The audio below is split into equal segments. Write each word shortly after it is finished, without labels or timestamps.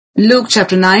Luke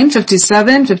chapter 9,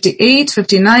 57, 58,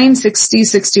 59, 60,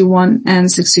 61,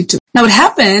 and 62. Now it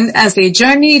happened as they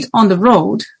journeyed on the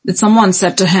road that someone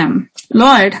said to him,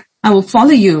 Lord, I will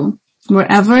follow you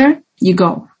wherever you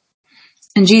go.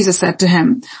 And Jesus said to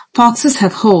him, foxes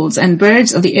have holes and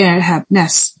birds of the air have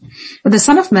nests, but the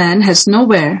Son of Man has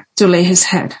nowhere to lay his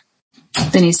head.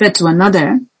 Then he said to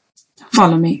another,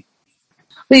 follow me.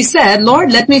 But he said,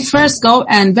 Lord, let me first go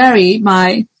and bury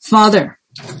my father.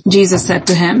 Jesus said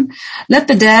to him, let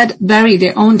the dead bury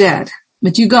their own dead,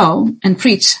 but you go and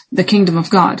preach the kingdom of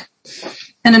God.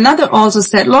 And another also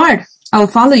said, Lord, I will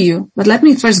follow you, but let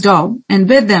me first go and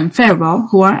bid them farewell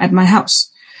who are at my house.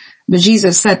 But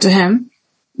Jesus said to him,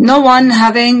 no one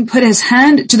having put his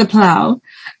hand to the plow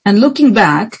and looking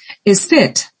back is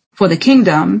fit for the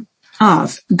kingdom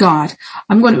of God.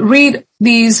 I'm going to read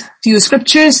these few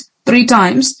scriptures 3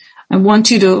 times. I want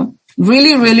you to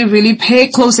really pay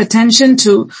close attention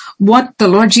to what the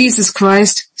Lord Jesus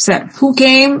Christ said. Who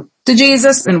came to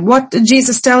Jesus and what did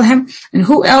Jesus tell him? And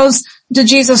who else did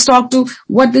Jesus talk to?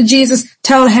 What did Jesus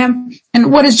tell him?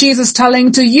 And what is Jesus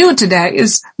telling to you today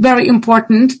is very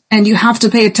important, and you have to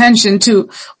pay attention to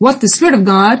what the Spirit of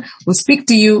God will speak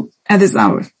to you at this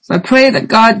hour. So I pray that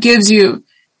God gives you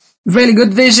really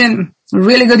good vision,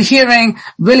 really good hearing,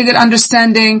 really good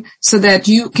understanding so that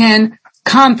you can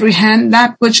comprehend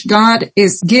that which God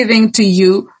is giving to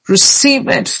you, receive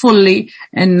it fully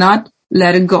and not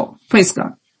let it go. Praise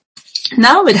God.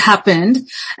 Now it happened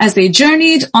as they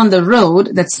journeyed on the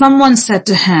road that someone said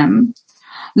to him,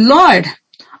 Lord,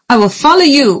 I will follow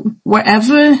you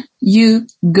wherever you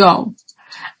go.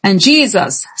 And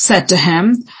Jesus said to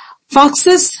him,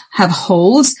 foxes have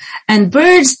holes and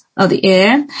birds of the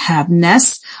air have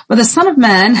nests, but the Son of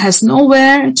Man has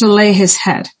nowhere to lay his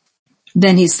head.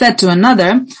 Then he said to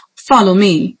another, follow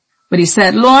me. But he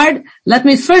said, Lord, let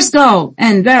me first go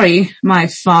and bury my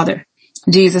father.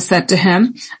 Jesus said to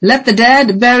him, let the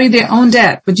dead bury their own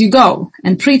dead, but you go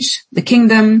and preach the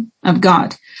kingdom of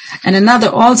God. And another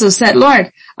also said,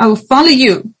 Lord, I will follow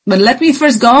you, but let me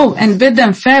first go and bid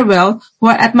them farewell who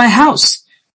are at my house.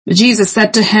 But Jesus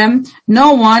said to him,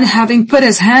 no one having put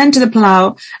his hand to the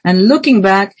plow and looking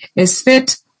back is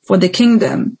fit for the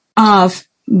kingdom of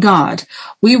God.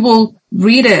 We will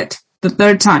read it the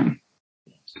 3rd time.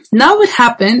 Now it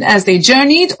happened as they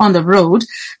journeyed on the road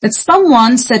that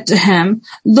someone said to him,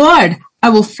 Lord, I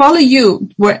will follow you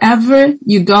wherever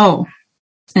you go.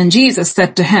 And Jesus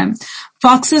said to him,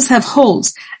 foxes have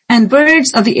holes and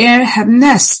birds of the air have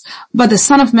nests, but the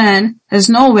Son of Man has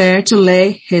nowhere to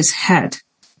lay his head.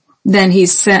 Then he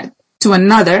said to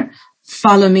another,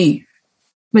 follow me.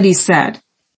 But he said,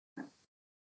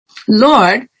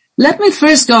 Lord, let me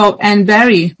first go and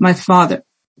bury my father.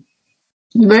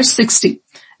 Verse 60.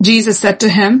 Jesus said to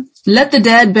him, let the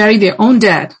dead bury their own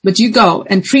dead, but you go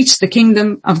and preach the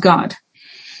kingdom of God.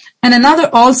 And another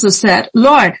also said,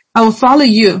 Lord, I will follow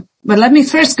you, but let me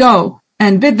first go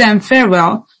and bid them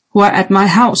farewell who are at my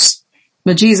house.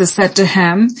 But Jesus said to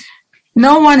him,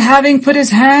 no one having put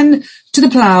his hand to the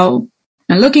plow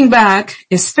and looking back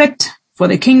is fit for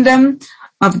the kingdom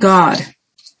of God.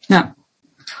 Now,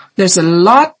 there's a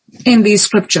lot in these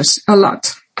scriptures, a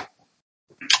lot.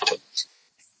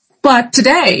 But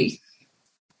today,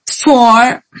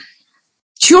 for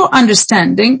your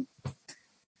understanding,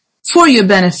 for your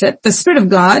benefit, the Spirit of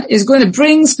God is going to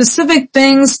bring specific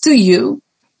things to you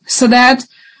so that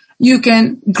you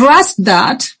can grasp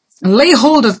that, lay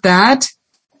hold of that,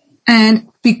 and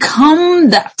become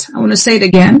that. I want to say it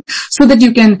again, so that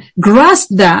you can grasp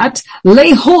that,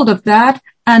 lay hold of that,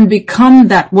 and become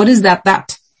that. What is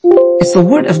that? It's the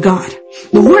Word of God.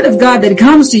 The Word of God that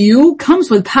comes to you comes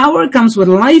with power, comes with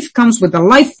life, comes with the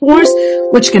life force,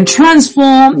 which can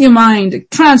transform your mind,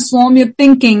 transform your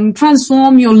thinking,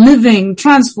 transform your living,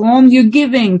 transform your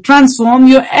giving, transform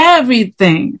your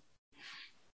everything.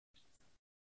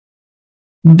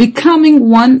 Becoming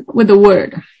one with the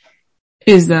Word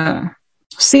is the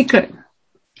secret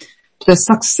to the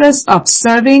success of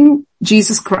serving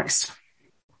Jesus Christ.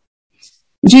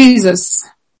 Jesus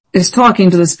is talking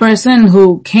to this person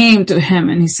who came to him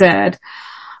and he said,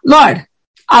 Lord,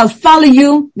 I'll follow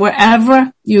you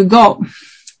wherever you go.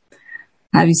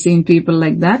 Have you seen people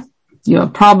like that? You're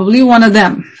probably one of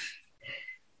them.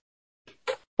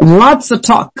 Lots of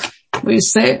talk. We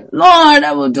say, Lord,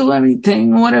 I will do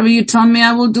everything. Whatever you tell me,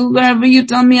 I will do. Wherever you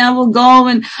tell me, I will go.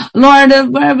 And Lord,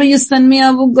 wherever you send me, I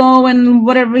will go. And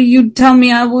whatever you tell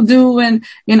me, I will do. And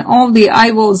in all the I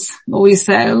wills, we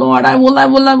say, Lord, I will.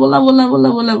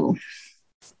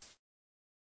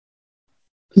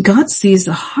 God sees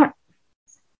the heart.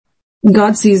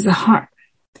 God sees the heart.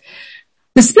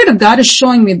 The Spirit of God is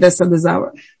showing me this at this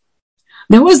hour.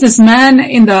 There was this man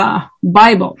in the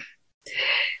Bible.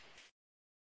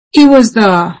 He was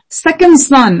the second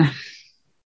son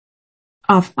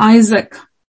of Isaac,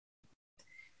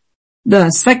 the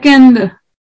second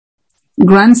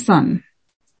grandson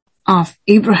of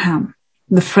Abraham,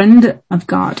 the friend of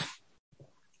God.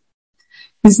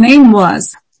 His name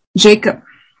was Jacob.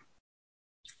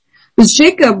 Because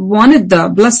Jacob wanted the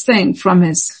blessing from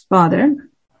his father,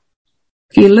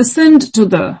 he listened to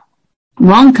the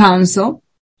wrong counsel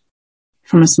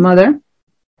from his mother.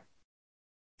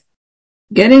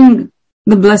 Getting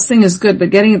the blessing is good, but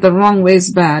getting it the wrong way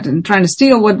is bad, and trying to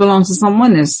steal what belongs to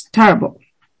someone is terrible.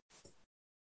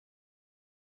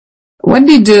 What did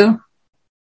he do?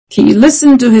 He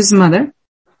listened to his mother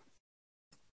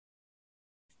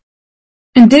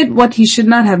and did what he should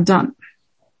not have done.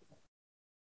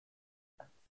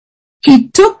 He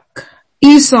took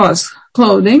Esau's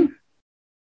clothing,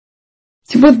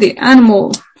 he put the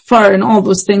animal fur and all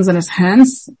those things on his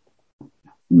hands.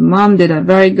 Mom did a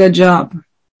very good job.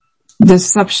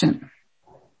 Deception.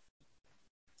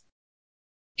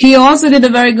 He also did a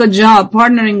very good job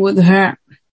partnering with her.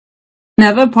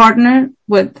 Never partner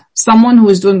with someone who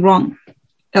is doing wrong.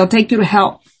 They'll take you to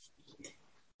hell.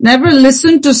 Never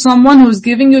listen to someone who's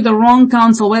giving you the wrong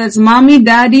counsel, whether it's mommy,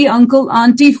 daddy, uncle,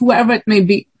 auntie, whoever it may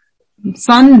be.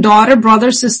 Son, daughter,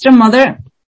 brother, sister, mother,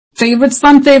 favorite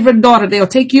son, favorite daughter. They'll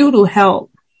take you to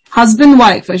hell. Husband,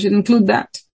 wife, I should include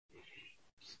that.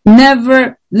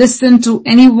 Never listen to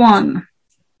anyone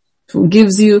who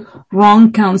gives you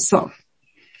wrong counsel,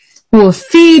 who will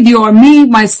feed your me,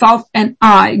 myself, and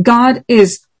I. God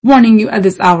is warning you at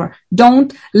this hour.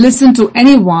 Don't listen to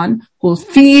anyone who will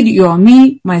feed your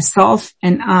me, myself,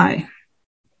 and I.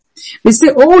 They say,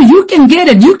 oh, you can get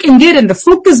it, and the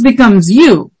focus becomes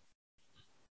you.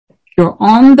 You're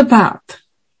on the path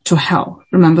to hell.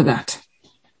 Remember that.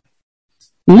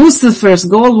 Lucifer's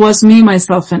goal was me,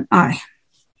 myself, and I.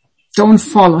 Don't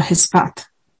follow his path.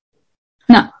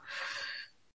 Now,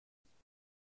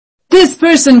 this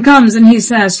person comes and he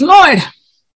says, Lord,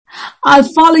 I'll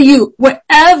follow you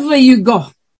wherever you go.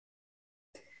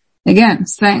 Again,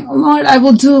 saying, Lord, I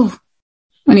will do.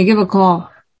 When you give a call,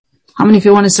 how many of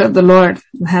you want to serve the Lord?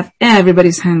 You'll have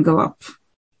everybody's hand go up.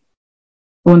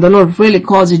 When the Lord really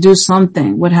calls you to do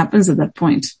something, what happens at that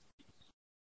point?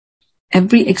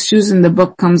 Every excuse in the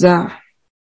book comes out.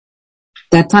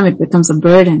 That time it becomes a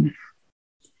burden.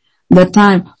 That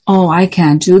time, oh, I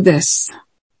can't do this.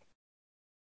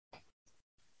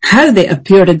 How do they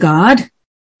appear to God?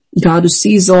 God who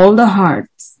sees all the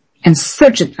hearts and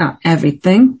searcheth out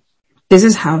everything. This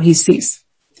is how he sees.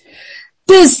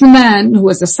 This man, who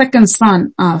was the second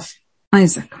son of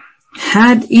Isaac,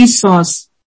 had Esau's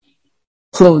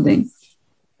clothing.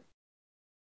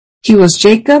 He was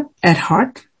Jacob at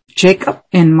heart, Jacob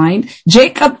in mind,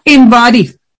 Jacob in body.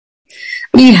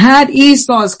 He had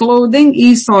Esau's clothing,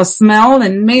 Esau's smell,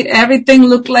 and made everything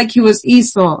look like he was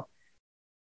Esau.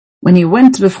 When he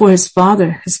went before his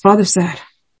father said,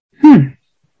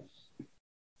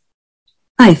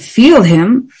 I feel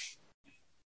him.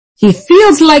 He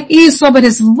feels like Esau, but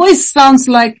his voice sounds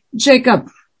like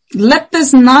Jacob. Let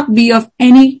this not be of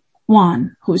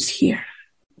anyone who's here.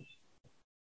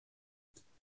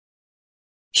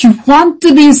 You want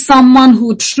to be someone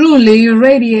who truly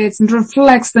radiates and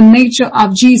reflects the nature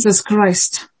of Jesus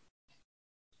Christ.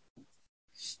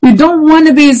 You don't want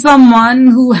to be someone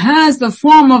who has the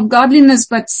form of godliness,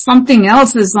 but something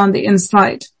else is on the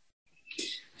inside.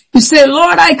 You say,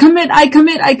 Lord, I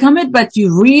commit, but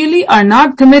you really are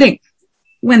not committing.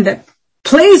 When the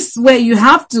place where you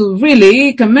have to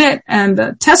really commit and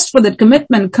the test for that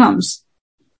commitment comes,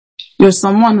 you're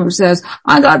someone who says,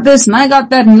 I got this and I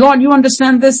got that, and Lord, you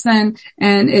understand this, and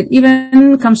it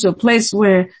even comes to a place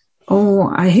where, oh,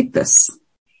 I hate this.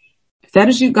 If that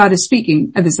is you, God is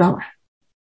speaking at this hour.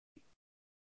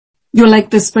 You're like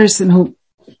this person who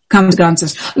comes to God and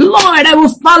says, Lord, I will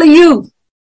follow you.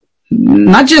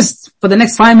 Not just for the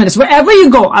next 5 minutes. Wherever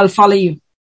you go, I'll follow you.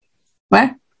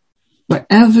 Where?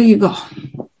 Wherever you go.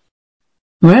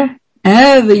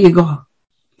 Wherever you go.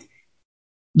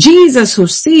 Jesus, who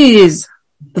sees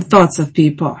the thoughts of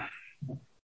people,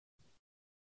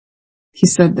 he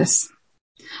said this.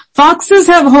 Foxes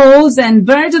have holes and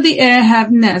birds of the air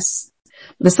have nests.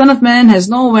 The Son of Man has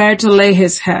nowhere to lay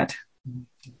his head.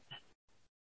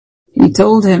 He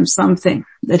told him something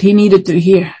that he needed to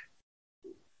hear.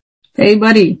 Hey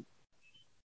buddy,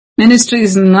 ministry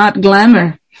is not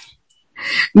glamour.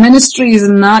 Ministry is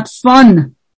not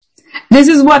fun. This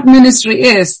is what ministry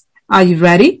is. Are you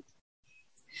ready?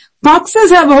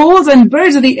 Foxes have holes and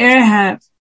birds of the air have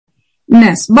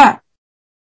nests. But,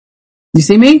 you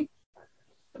see me?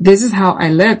 This is how I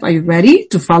live. Are you ready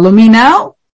to follow me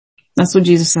now? That's what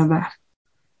Jesus said that.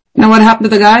 You know what happened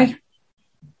to the guy?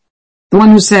 The one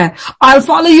who said, I'll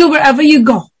follow you wherever you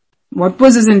go. What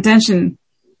was his intention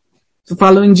to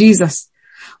following Jesus?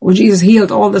 Oh, Jesus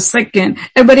healed all the sick and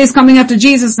everybody's coming after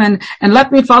Jesus and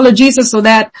let me follow Jesus so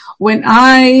that when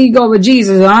I go with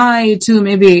Jesus, I too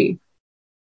maybe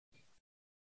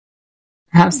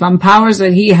have some powers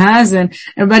that he has and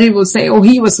everybody will say, oh,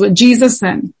 he was with Jesus,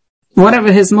 and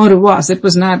whatever his motive was, it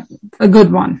was not a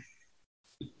good one.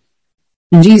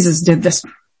 And Jesus did this.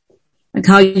 Like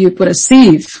how you put a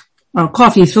sieve or a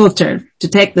coffee filter to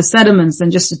take the sediments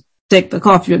and just to take the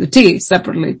coffee or the tea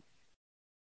separately.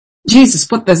 Jesus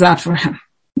put this out for him.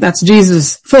 That's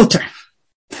Jesus' filter.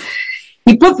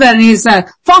 He put that and he said,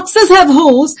 foxes have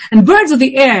holes and birds of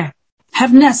the air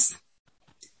have nests.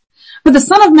 But the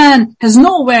Son of Man has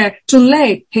nowhere to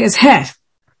lay his head.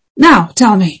 Now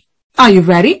tell me, are you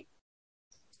ready?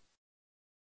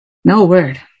 No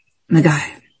word from the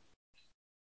guy.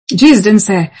 Jesus didn't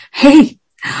say, hey,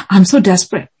 I'm so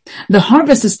desperate. The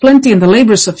harvest is plenty and the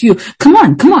laborers are few. Come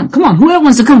on. Whoever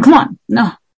wants to come on.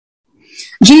 No.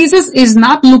 Jesus is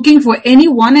not looking for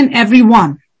anyone and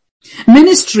everyone.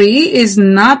 Ministry is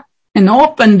not an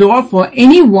open door for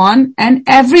anyone and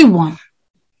everyone.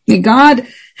 May God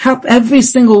help every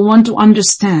single one to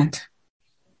understand.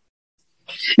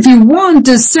 If you want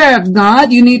to serve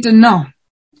God, you need to know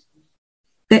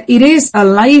that it is a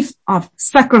life of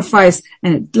sacrifice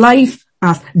and a life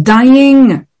of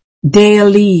dying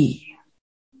daily.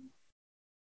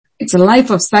 It's a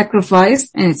life of sacrifice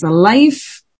and it's a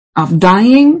life of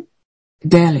dying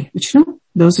daily. But you know,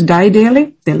 those who die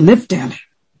daily, they live daily.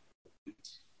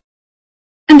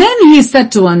 And then he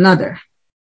said to another,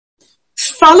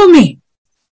 follow me.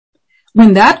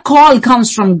 When that call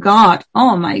comes from God,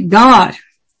 oh my God,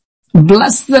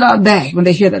 blessed are they when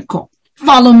they hear that call.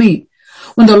 Follow me.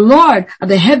 When the Lord of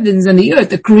the heavens and the earth,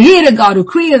 the creator God who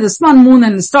created the sun, moon,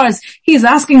 and the stars, he's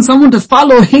asking someone to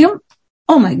follow him.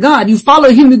 Oh my God, you follow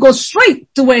him, you go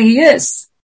straight to where he is.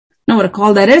 Know what a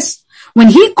call that is? When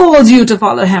he calls you to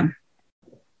follow him.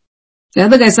 The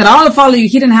other guy said, I'll follow you.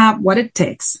 He didn't have what it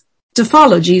takes to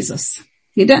follow Jesus.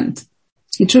 He didn't.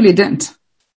 He truly didn't.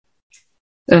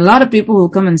 There are a lot of people who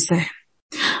come and say,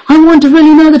 I want to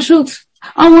really know the truth.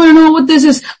 I want to know what this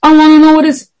is. I want to know what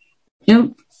is, you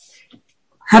know,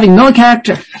 having no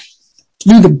character,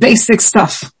 do the basic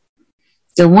stuff.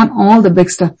 They want all the big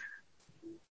stuff.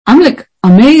 I'm like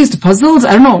amazed, puzzled.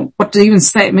 I don't know what to even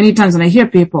say. Many times when I hear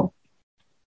people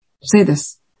say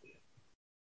this,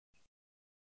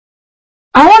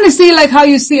 I want to see like how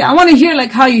you see. I want to hear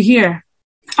like how you hear.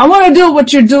 I want to do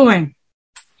what you're doing.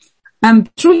 I'm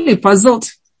truly puzzled.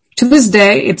 To this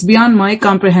day, it's beyond my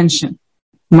comprehension.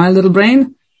 My little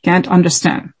brain can't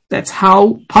understand. That's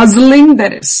how puzzling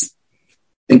that is.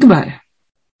 Think about it.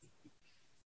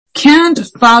 Can't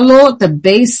follow the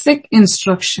basic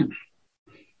instruction.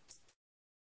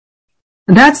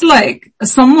 That's like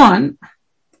someone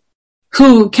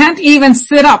who can't even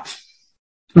sit up,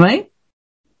 right?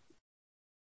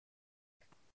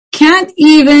 Can't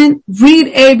even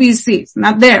read ABCs.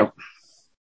 Not there.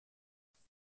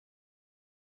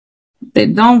 They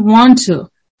don't want to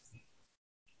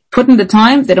put in the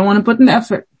time. They don't want to put in the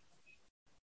effort.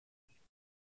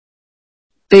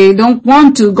 They don't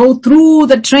want to go through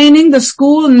the training, the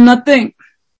school, nothing.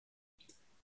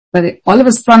 But they all of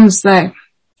a sudden say,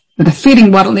 with a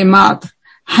feeding bottle in their mouth,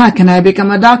 how can I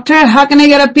become a doctor? How can I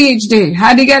get a PhD?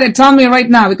 How do you get it? Tell me right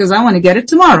now because I want to get it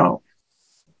tomorrow.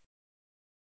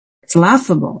 It's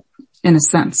laughable in a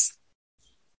sense.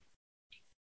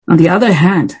 On the other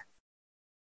hand,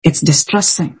 it's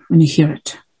distressing when you hear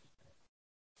it.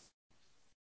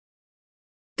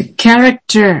 The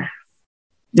character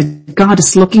that God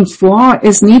is looking for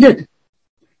is needed.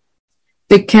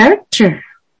 The character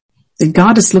that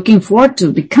God is looking forward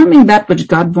to, becoming that which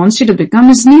God wants you to become,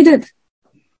 is needed.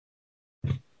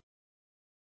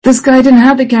 This guy didn't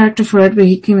have the character for it, but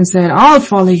he came and said, I'll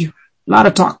follow you. A lot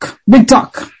of talk, big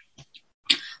talk.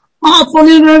 I'll follow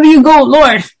you wherever you go,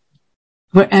 Lord.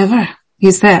 Wherever,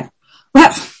 he said.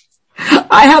 Well,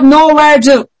 I have nowhere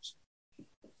to.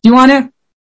 You want it?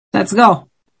 Let's go.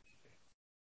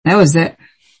 That was it.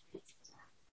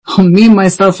 Oh, me,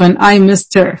 myself, and I,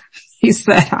 Mr. He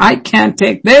said, I can't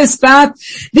take this path.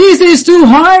 This is too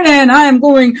hard and I am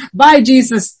going by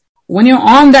Jesus. When you're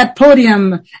on that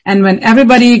podium and when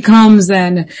everybody comes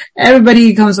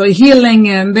for healing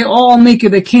and they all make you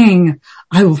the king,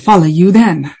 I will follow you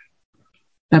then.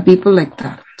 There are people like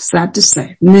that. Sad to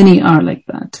say. Many are like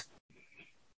that.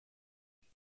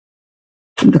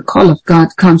 And the call of God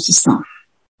comes to some.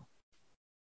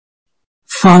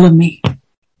 Follow me.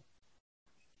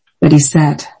 But he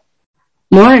said,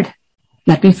 Lord,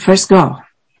 let me first go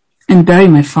and bury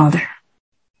my father.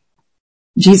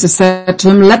 Jesus said to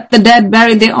him, let the dead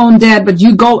bury their own dead, but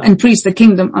you go and preach the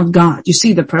kingdom of God. You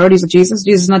see the priorities of Jesus?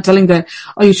 Jesus is not telling that,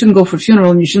 oh, you shouldn't go for a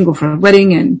funeral and you shouldn't go for a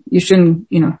wedding and you shouldn't,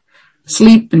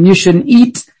 sleep and you shouldn't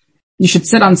eat. You should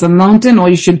sit on some mountain or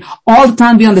you should all the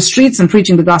time be on the streets and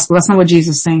preaching the gospel. That's not what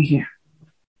Jesus is saying here.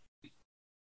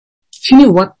 If you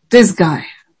knew what this guy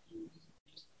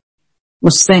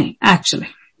was saying, actually,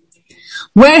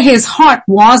 where his heart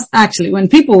was actually, when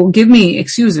people give me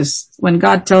excuses, when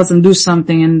God tells them do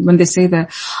something and when they say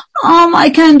that,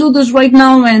 I can't do this right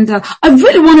now and I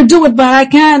really want to do it, but I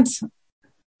can't.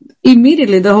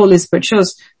 Immediately the Holy Spirit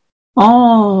shows,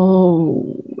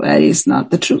 that is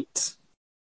not the truth.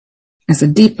 There's a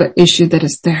deeper issue that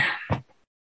is there.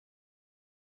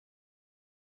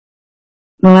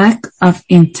 Lack of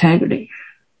integrity.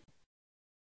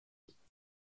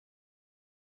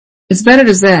 It's better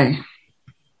to say,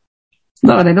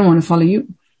 Lord, I don't want to follow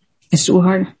you. It's too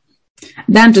hard.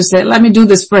 Than to say, let me do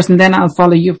this first and then I'll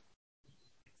follow you.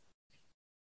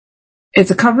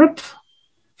 It's a cover-up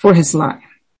for his lie.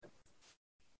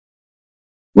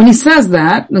 When he says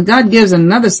that, God gives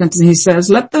another sentence. He says,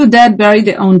 let the dead bury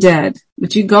their own dead,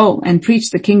 but you go and preach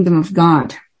the kingdom of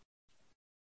God.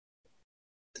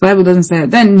 The Bible doesn't say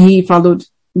that. Then he followed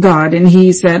God and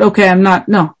he said, okay, I'm not.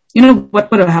 No. You know what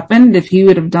would have happened if he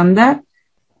would have done that?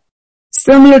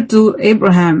 Similar to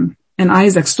Abraham and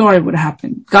Isaac's story would have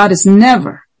happened. God is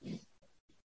never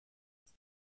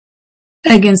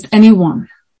against anyone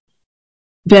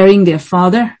burying their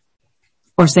father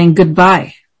or saying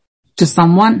goodbye to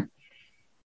someone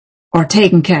or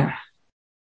taking care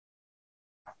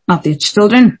of their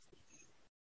children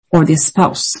or their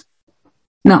spouse.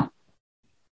 No.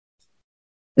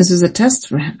 This is a test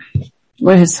for him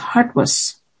where his heart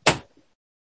was.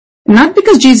 Not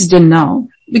because Jesus didn't know,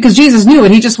 because Jesus knew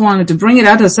it. He just wanted to bring it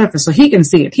out to the surface so he can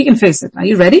see it. He can face it. Are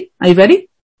you ready? Are you ready?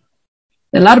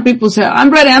 A lot of people say, I'm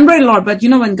ready, Lord. But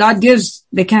when God gives,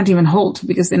 they can't even hold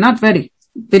because they're not ready.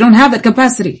 They don't have that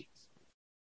capacity.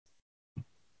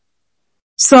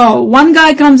 So one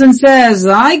guy comes and says,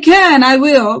 I can, I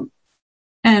will.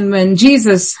 And when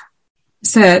Jesus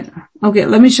said, okay,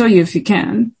 let me show you if you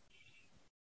can.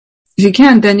 If you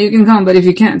can, then you can come. But if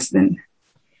you can't, then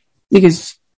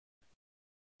because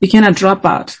you cannot drop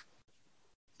out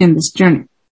in this journey.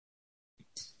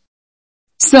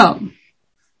 So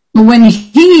when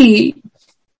he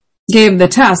gave the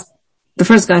test, the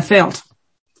first guy failed.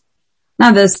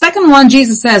 Now the second one,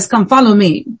 Jesus says, come follow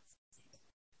me.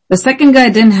 The second guy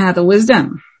didn't have the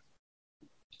wisdom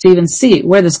to even see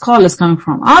where this call is coming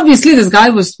from. Obviously this guy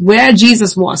was where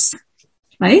Jesus was,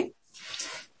 right?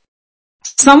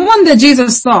 Someone that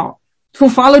Jesus saw, who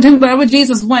followed him wherever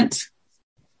Jesus went.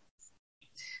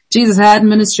 Jesus had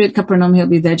ministry at Capernaum, he'll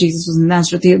be there. Jesus was in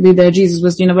Nazareth, he'll be there. Jesus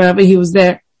was, wherever he was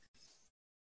there.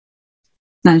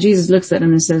 Now Jesus looks at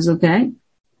him and says, okay,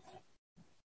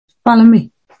 follow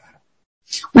me.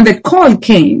 When the call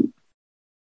came,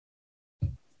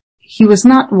 he was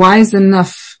not wise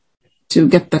enough to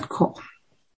get that call,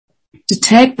 to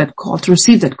take that call, to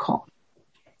receive that call.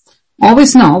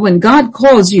 Always know when God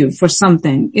calls you for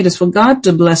something, it is for God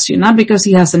to bless you, not because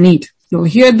he has a need. You'll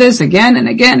hear this again and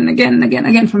again and again and again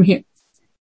and again from here.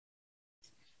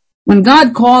 When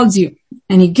God calls you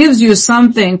and he gives you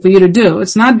something for you to do,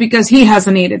 it's not because he has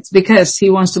a need, it's because he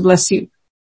wants to bless you.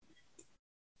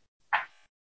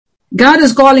 God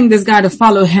is calling this guy to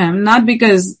follow him, not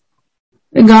because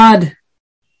God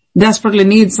desperately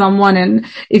needs someone and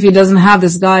if he doesn't have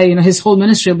this guy, his whole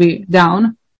ministry will be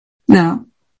down. No.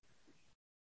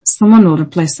 Someone will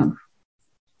replace him.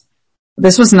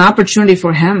 This was an opportunity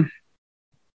for him.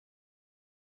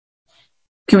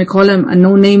 Can we call him a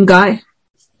no-name guy?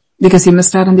 Because he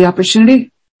missed out on the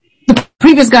opportunity? The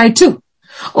previous guy too.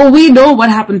 Oh, we know what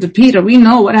happened to Peter. We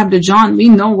know what happened to John. We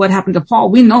know what happened to Paul.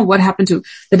 We know what happened to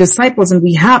the disciples and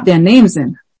we have their names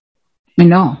in. We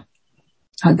know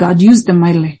how God used them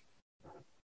mightily.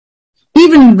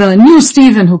 Even the new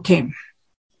Stephen who came.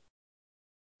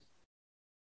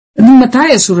 The new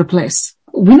Matthias who replaced.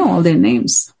 We know all their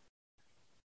names.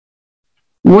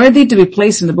 Worthy to be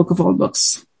placed in the book of all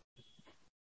books.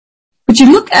 But you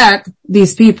look at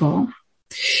these people,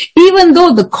 even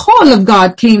though the call of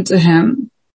God came to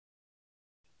him,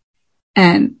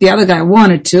 and the other guy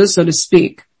wanted to, so to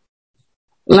speak,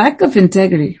 lack of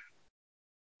integrity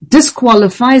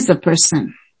disqualifies a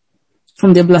person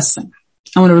from their blessing.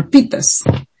 I want to repeat this.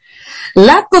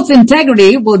 Lack of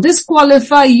integrity will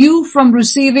disqualify you from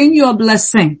receiving your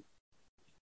blessing.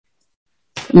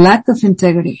 Lack of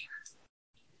integrity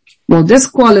will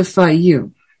disqualify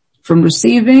you from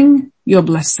receiving your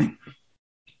blessing.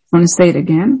 I want to say it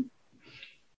again.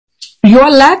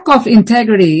 Your lack of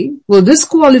integrity will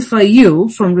disqualify you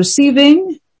from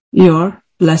receiving your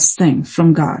blessing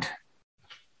from God.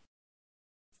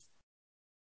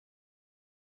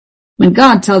 When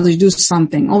God tells you to do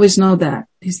something, always know that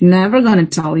He's never going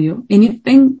to tell you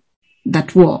anything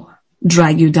that will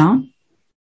drag you down,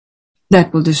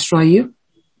 that will destroy you,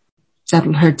 that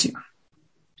will hurt you.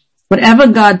 Whatever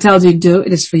God tells you to do,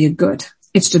 it is for your good.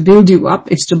 It's to build you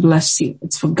up. It's to bless you.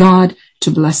 It's for God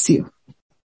to bless you.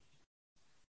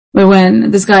 But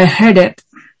when this guy heard it,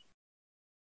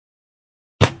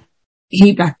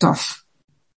 he backed off.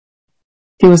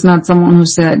 He was not someone who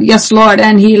said, yes, Lord,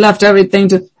 and he left everything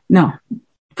to, no,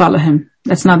 follow him.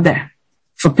 That's not there.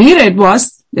 For Peter it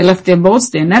was. They left their boats,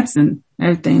 their nets and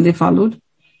everything. They followed.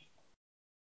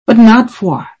 But not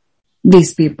for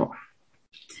these people.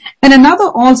 And another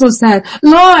also said,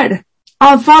 Lord,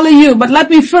 I'll follow you, but let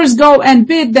me first go and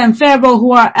bid them farewell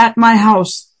who are at my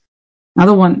house.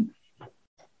 Another one.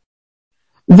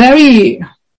 Very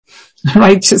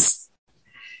righteous.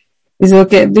 He said,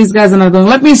 okay, these guys are not going.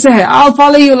 Let me say, I'll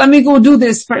follow you. Let me go do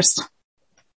this first.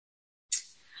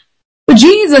 But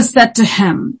Jesus said to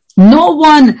him, no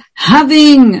one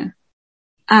having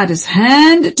at his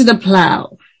hand to the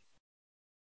plow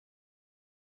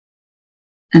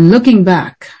and looking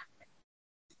back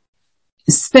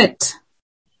is fit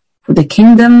for the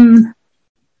kingdom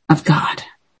of God.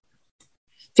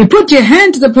 If you put your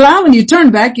hand to the plow and you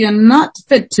turn back, you're not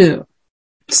fit to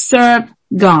serve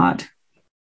God.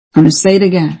 I'm going to say it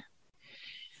again.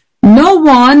 No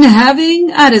one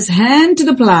having at his hand to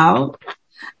the plow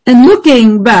and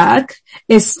looking back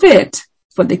is fit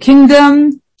for the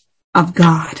kingdom of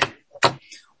God.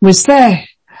 We say,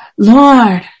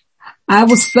 Lord, I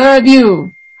will serve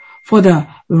you for the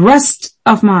rest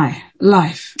of my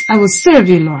life. I will serve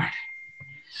you, Lord.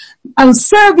 I will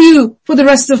serve you for the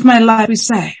rest of my life, we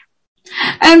say.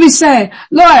 And we say,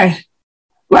 Lord,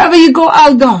 wherever you go,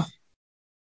 I'll go.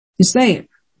 You say it.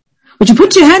 But you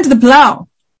put your hand to the plow.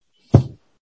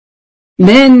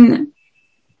 Then,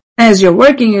 as you're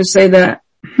working, you say that,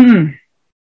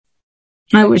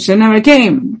 I wish I never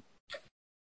came.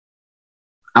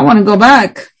 I want to go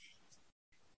back.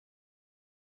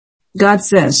 God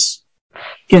says,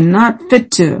 you're not fit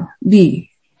to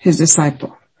be his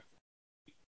disciple.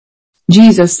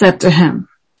 Jesus said to him,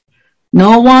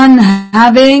 no one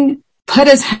having put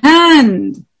his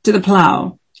hand to the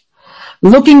plow,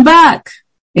 looking back,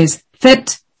 is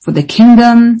fit for the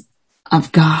kingdom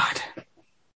of God.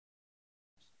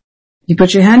 You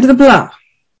put your hand to the plow.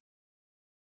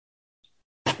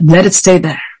 Let it stay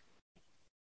there.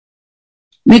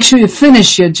 Make sure you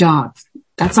finish your job.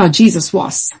 That's how Jesus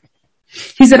was.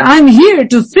 He said, I'm here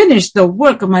to finish the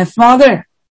work of my Father.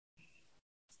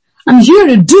 I'm here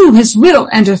to do his will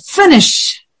and to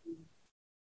finish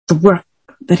the work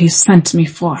that he sent me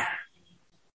for.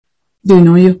 Do you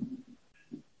know your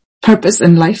purpose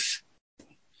in life?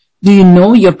 Do you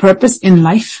know your purpose in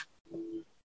life?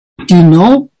 Do you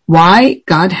know why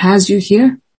God has you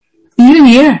here? Even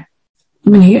here.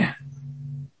 Even here.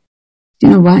 Do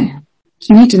you know why?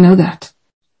 You need to know that.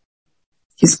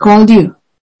 He's called you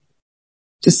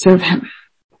to serve him.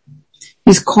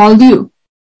 He's called you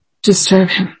to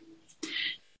serve him.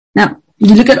 Now,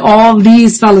 you look at all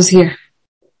these fellows here.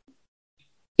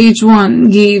 Each one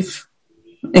gave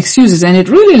excuses, and it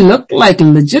really looked like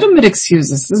legitimate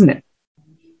excuses, isn't it?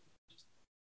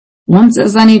 One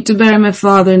says, I need to bury my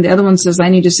father, and the other one says, I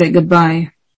need to say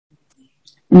goodbye.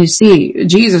 And you see,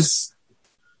 Jesus,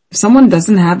 if someone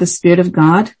doesn't have the Spirit of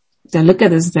God, they look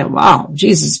at this and say, wow,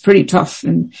 Jesus is pretty tough,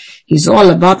 and he's all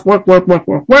about work,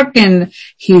 and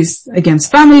he's against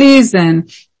families,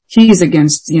 and he's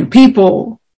against,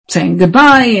 people saying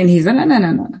goodbye, and he's,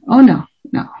 no. Oh, no.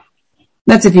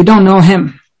 That's if you don't know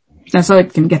him. That's how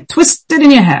it can get twisted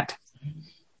in your head.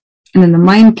 And then the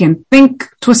mind can think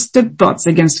twisted thoughts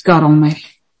against God Almighty.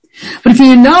 But if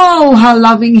you know how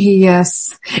loving he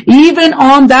is, even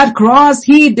on that cross,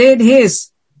 he did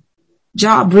his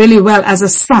job really well as a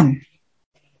son.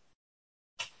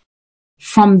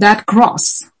 From that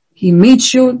cross, he made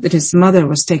sure that his mother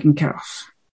was taken care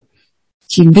of.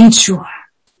 He made sure.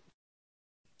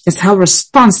 That's how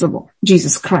responsible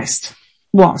Jesus Christ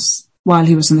was while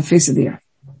he was on the face of the earth.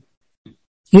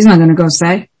 He's not going to go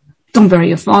say, don't bury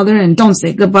your father and don't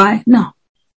say goodbye. No.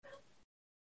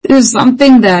 There's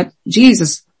something that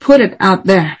Jesus put it out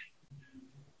there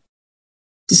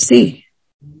to see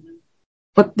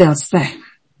what they'll say.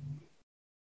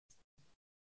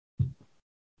 Do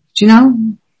you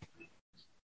know?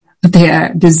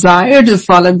 Their desire to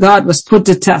follow God was put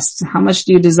to test. How much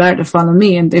do you desire to follow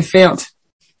me? And they failed.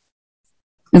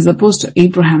 As opposed to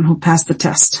Abraham, who passed the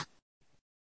test.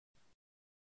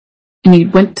 And he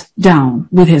went down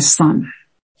with his son.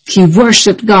 He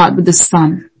worshipped God with his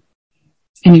son.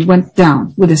 And he went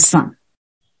down with his son.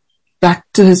 Back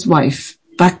to his wife.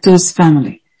 Back to his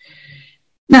family.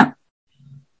 Now,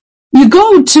 you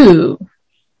go to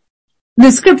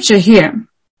the scripture here.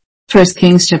 1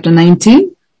 Kings chapter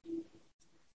 19.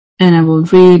 And I will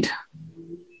read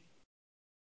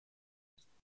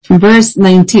from verse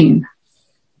 19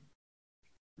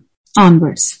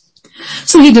 onwards.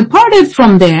 So he departed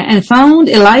from there and found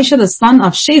Elisha the son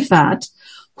of Shaphat,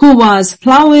 who was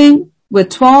plowing with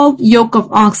 12 yoke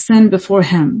of oxen before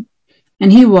him.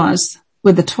 And he was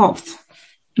with the 12th.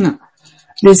 Now,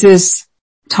 this is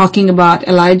talking about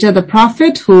Elijah the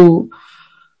prophet, who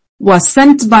was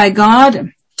sent by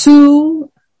God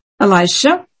to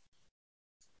Elisha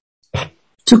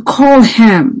to call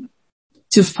him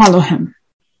to follow him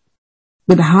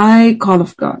with a high call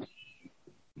of God.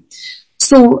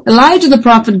 So Elijah the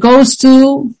prophet goes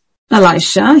to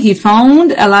Elisha. He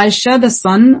found Elisha the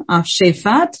son of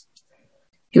Shaphat.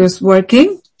 He was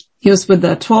working. He was with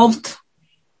the 12th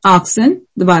oxen,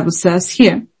 the Bible says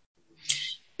here.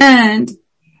 And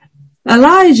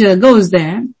Elijah goes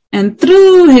there and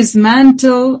threw his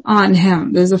mantle on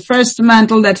him. There's the first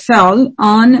mantle that fell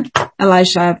on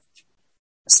Elisha. I've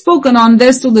spoken on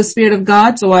this through the Spirit of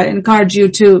God, so I encourage you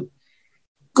to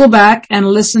go back and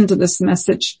listen to this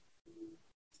message.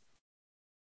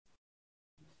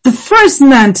 The first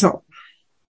mantle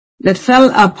that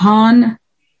fell upon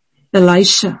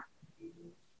Elisha,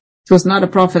 he was not a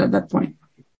prophet at that point,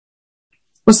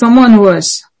 was someone who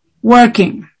was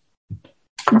working,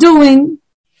 doing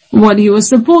what he was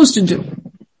supposed to do.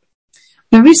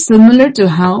 Very similar to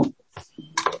how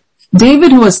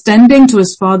David, who was tending to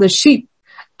his father's sheep,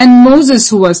 and Moses,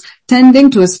 who was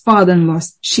tending to his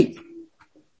father-in-law's sheep.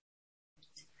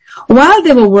 While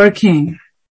they were working,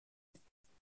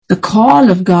 the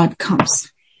call of God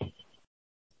comes.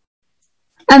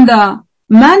 And the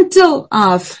mantle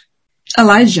of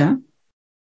Elijah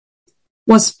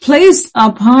was placed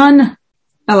upon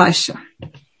Elisha.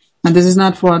 And this is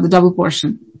not for the double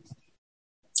portion.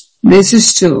 This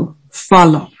is to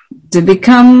follow, to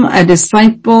become a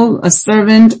disciple, a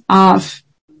servant of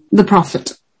the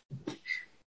prophet.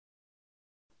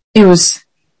 It was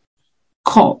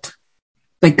called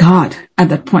by God at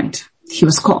that point. He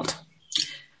was called.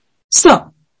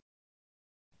 So,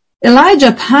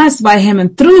 Elijah passed by him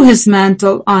and threw his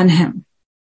mantle on him.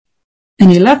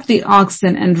 And he left the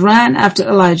oxen and ran after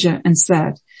Elijah and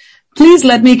said, "Please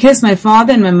let me kiss my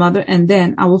father and my mother, and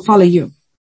then I will follow you."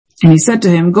 And he said to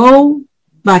him, "Go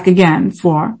back again,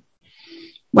 for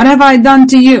what have I done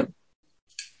to you?"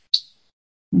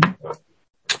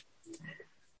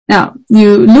 Now,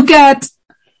 you look at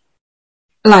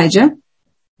Elijah,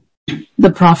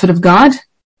 the prophet of God,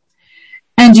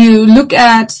 and you look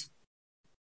at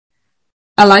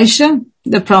Elisha,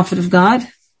 the prophet of God.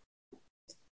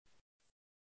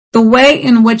 The way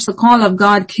in which the call of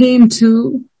God came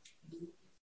to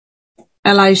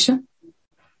Elisha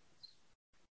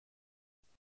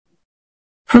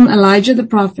from Elijah the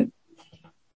prophet.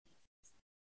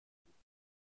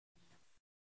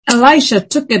 Elisha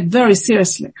took it very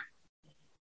seriously.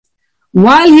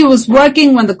 While he was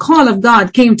working, when the call of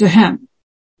God came to him,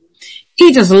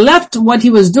 he just left what he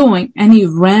was doing and he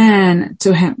ran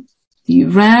to him. He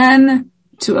ran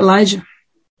to Elijah.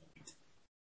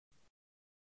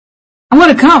 "I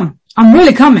want to come. I'm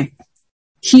really coming."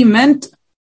 He meant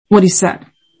what he said.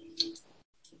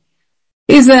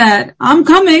 He said, "I'm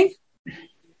coming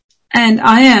and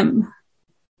I am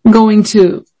going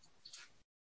to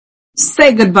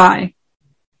say goodbye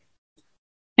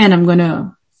and I'm going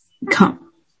to come."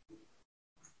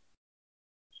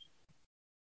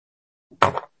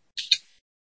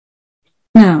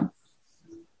 Now,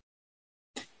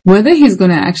 whether he's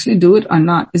going to actually do it or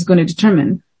not is going to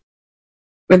determine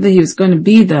whether he was going to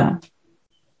be the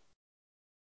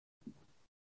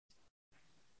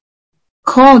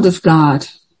called of God,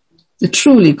 the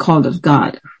truly called of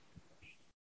God,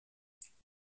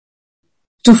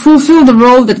 to fulfill the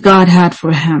role that God had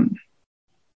for him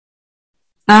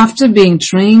after being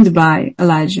trained by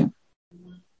Elijah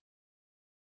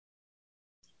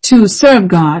to serve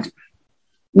God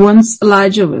once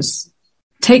Elijah was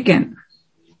taken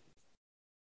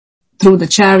through the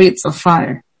chariots of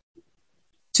fire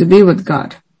to be with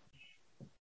God.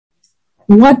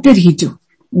 What did he do?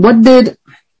 What did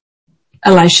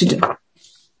Elisha do?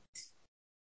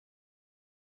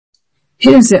 He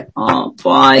didn't say, "Oh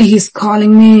boy, he's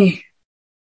calling me.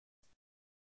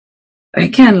 I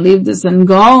can't leave this and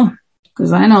go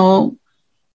because I know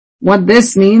what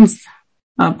this means.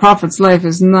 A prophet's life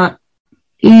is not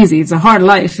easy. It's a hard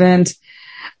life, and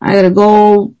I gotta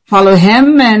go follow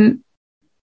him. And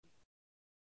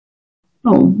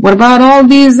what about all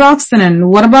these oxen? And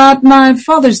what about my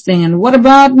father's thing? And what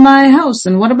about my house?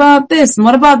 And what about this? And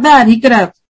what about that? He could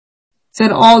have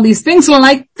said all these things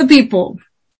like the people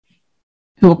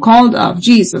who were called of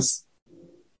Jesus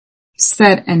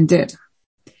said and did.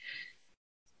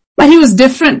 But he was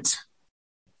different.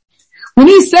 When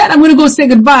he said, I'm going to go say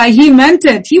goodbye, he meant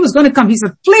it. He was going to come. He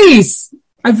said, please,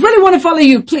 I really want to follow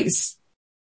you, please.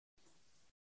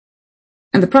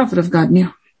 And the prophet of God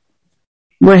knew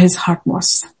where his heart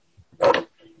was.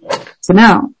 So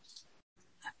now,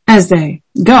 as they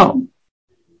go,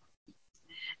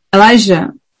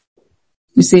 Elijah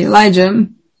is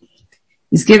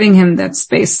giving him that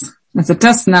space. That's a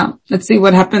test now. Let's see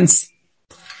what happens.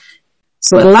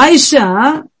 So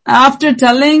Elisha, after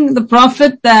telling the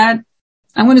prophet that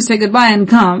I'm going to say goodbye and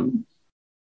come,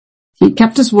 he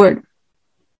kept his word.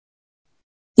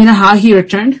 You know how he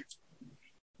returned?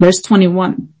 Verse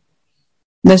 21.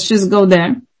 Let's just go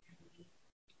there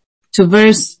to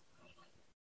verse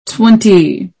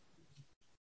 21.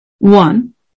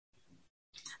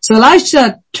 So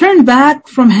Elisha turned back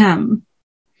from him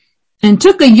and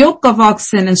took a yoke of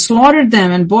oxen and slaughtered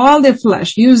them and boiled their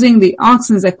flesh using the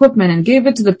oxen's equipment and gave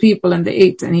it to the people, and they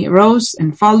ate. And he arose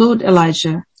and followed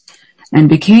Elijah and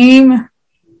became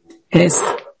his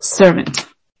servant.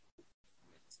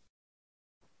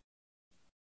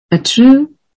 A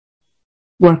true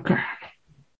worker,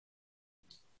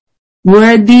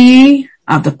 worthy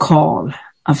of the call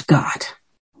of God.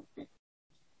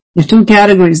 There are two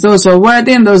categories, those who are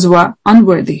worthy and those who are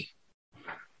unworthy.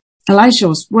 Elisha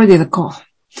was worthy of the call.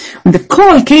 When the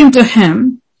call came to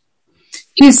him,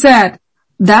 he said,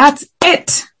 that's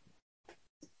it.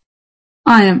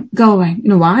 I am going. You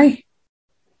know why?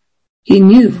 He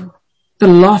knew the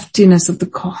loftiness of the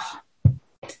call.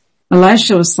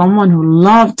 Elisha was someone who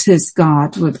loved his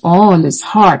God with all his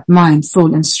heart, mind,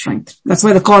 soul, and strength. That's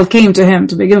why the call came to him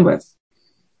to begin with.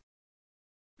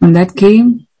 When that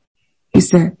came, he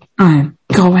said, I'm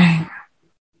going.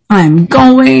 I'm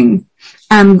going.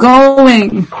 I'm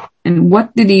going. And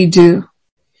what did he do?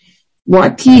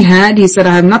 What he had, he said,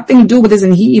 I have nothing to do with this.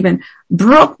 And he even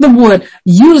broke the wood,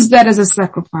 used that as a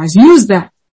sacrifice, used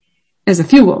that as a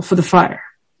fuel for the fire.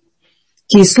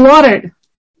 He slaughtered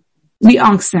the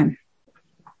oxen,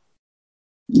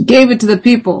 gave it to the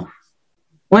people.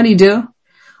 What did he do?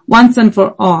 Once and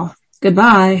for all.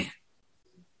 Goodbye.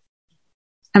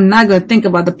 I'm not going to think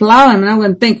about the plow. I'm not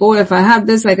going to think, if I had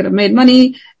this, I could have made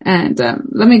money and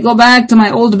let me go back to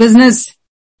my old business.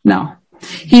 No.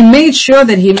 He made sure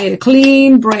that he made a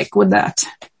clean break with that.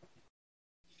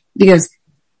 Because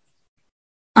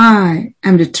I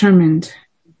am determined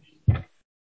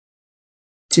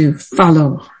to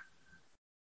follow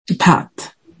the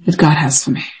path that God has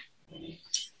for me.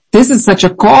 This is such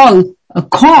a call of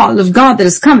God that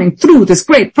is coming through this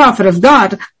great prophet of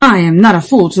God. I am not a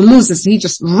fool to lose this. He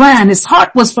just ran. His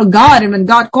heart was for God, and when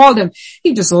God called him,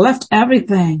 he just left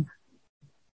everything.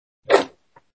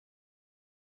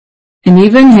 And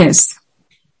even his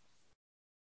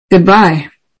goodbye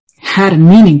had a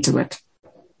meaning to it.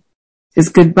 His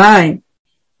goodbye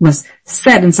was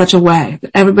said in such a way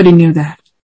that everybody knew that.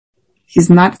 He's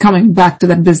not coming back to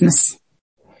that business.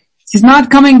 He's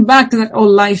not coming back to that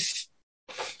old life.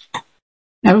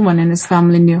 Everyone in his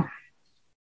family knew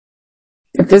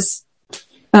that this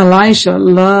Elisha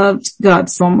loved God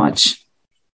so much.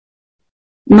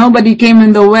 Nobody came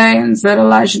in the way and said,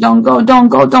 Elisha, don't go, don't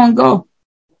go, don't go.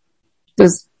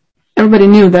 Because everybody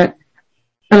knew that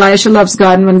Elisha loves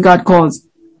God, and when God calls,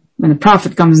 when the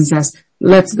prophet comes and says,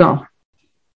 let's go,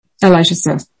 Elisha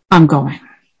says, I'm going.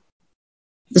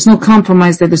 There's no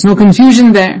compromise there. There's no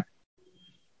confusion there.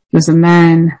 There's a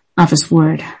man of his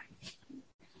word.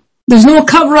 There's no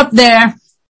cover up there.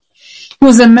 He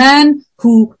was a man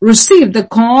who received the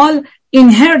call,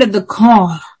 inherited the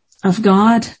call of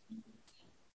God.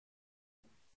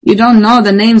 You don't know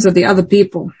the names of the other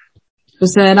people who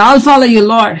said, I'll follow you,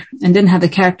 Lord, and didn't have the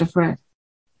character for it.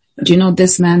 But you know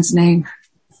this man's name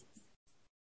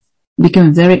became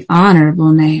a very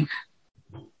honorable name.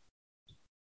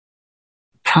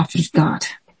 Prophet of God.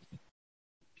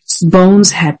 His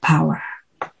bones had power.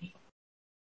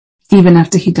 Even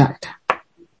after he died.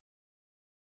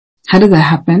 How did that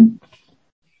happen?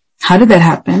 How did that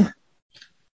happen?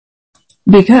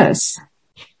 Because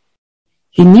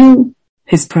he knew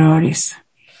his priorities.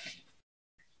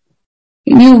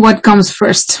 He knew what comes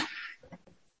first.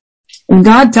 When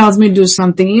God tells me to do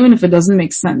something, even if it doesn't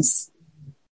make sense,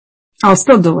 I'll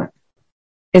still do it.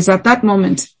 It's at that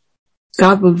moment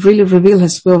God will really reveal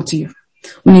his will to you.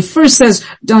 When he first says,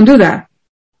 don't do that,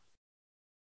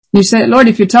 you say, Lord,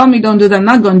 if you tell me don't do that, I'm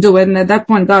not going to do it. And at that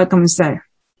point, God will come and say,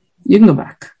 you can go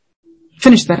back.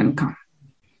 Finish that and come.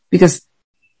 Because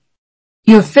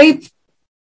your faith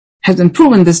has been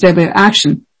proven this day by your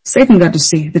action. Satan got to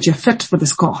see that you're fit for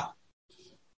this call.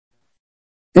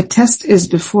 The test is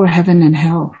before heaven and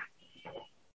hell.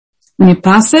 When you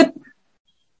pass it,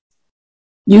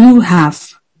 you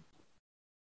have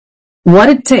what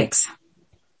it takes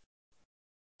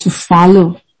to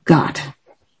follow God.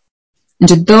 And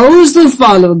to those who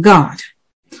follow God,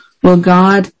 will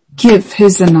God give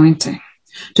his anointing.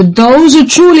 To those who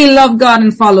truly love God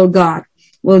and follow God,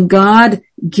 will God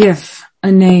give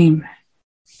a name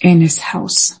in his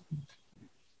house.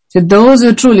 To those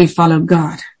who truly follow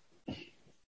God,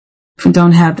 who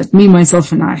don't have that, me,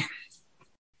 myself, and I,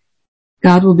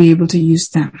 God will be able to use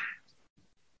them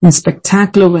in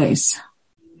spectacular ways,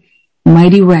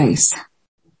 mighty ways.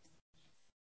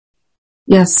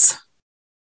 Yes,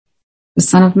 the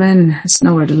Son of Man has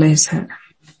nowhere to lay his head.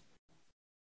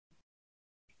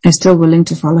 Are you still willing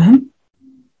to follow him?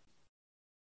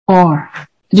 Or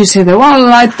did you say that,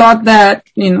 well, I thought that,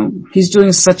 he's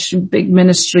doing such a big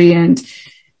ministry and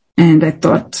I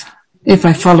thought if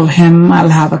I follow him, I'll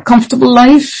have a comfortable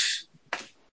life.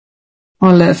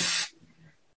 Well, if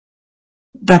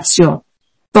that's your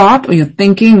thought or your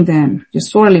thinking, then you're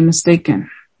sorely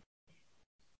mistaken.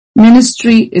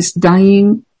 Ministry is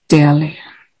dying daily.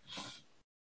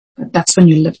 But that's when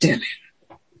you live daily.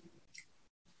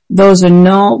 Those who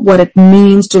know what it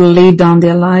means to lay down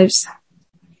their lives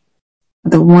are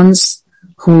the ones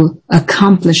who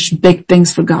accomplish big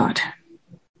things for God.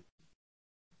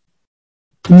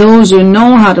 Those who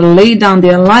know how to lay down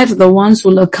their lives are the ones who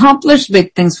will accomplish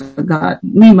big things for God.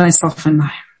 Me, myself, and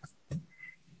I.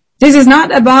 This is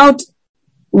not about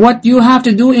what you have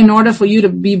to do in order for you to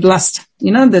be blessed.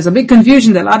 There's a big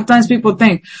confusion that a lot of times people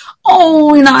think,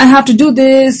 I have to do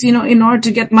this, in order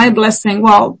to get my blessing.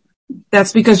 Well,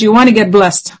 that's because you want to get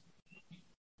blessed.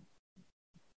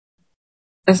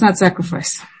 That's not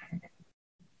sacrifice.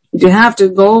 If you have to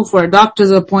go for a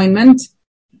doctor's appointment,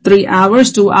 3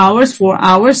 hours, 2 hours, 4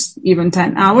 hours, even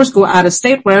 10 hours, go out of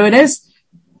state, wherever it is,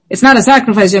 it's not a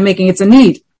sacrifice you're making, it's a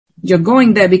need. You're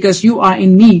going there because you are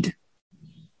in need.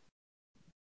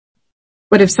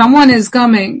 But if someone is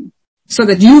coming so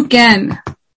that you can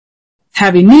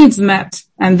have your needs met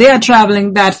and they are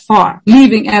traveling that far,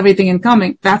 leaving everything and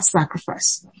coming, that's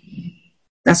sacrifice.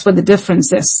 That's what the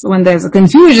difference is. When there's a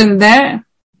confusion there,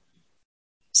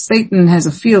 Satan has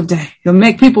a field day. He'll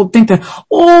make people think that,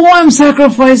 I'm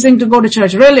sacrificing to go to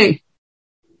church. Really?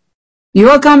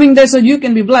 You're coming there so you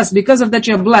can be blessed. Because of that,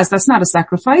 you're blessed. That's not a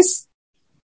sacrifice.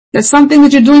 That's something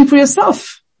that you're doing for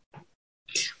yourself.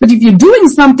 But if you're doing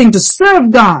something to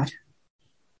serve God,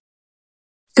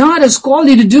 God has called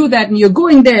you to do that and you're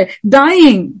going there,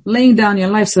 dying, laying down your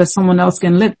life so that someone else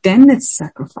can live, then it's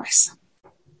sacrifice.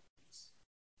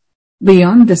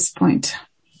 Beyond this point,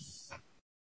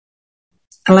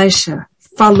 Elisha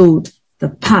followed the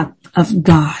path of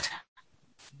God.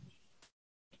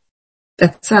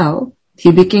 That's how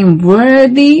he became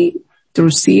worthy to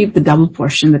receive the double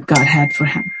portion that God had for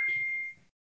him.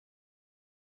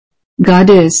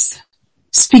 God is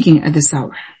speaking at this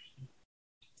hour.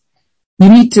 You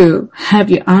need to have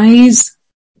your eyes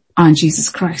on Jesus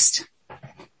Christ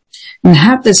and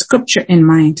have the scripture in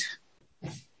mind.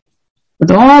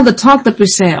 With all the talk that we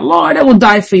say, Lord, I will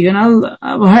die for you. And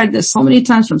I've heard this so many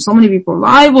times from so many people.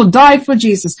 I will die for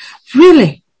Jesus.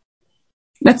 Really?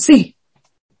 Let's see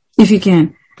if you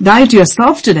can die to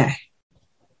yourself today.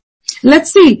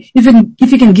 Let's see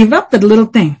if you can give up that little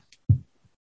thing.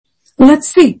 Let's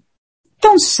see.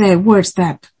 Don't say words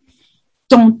that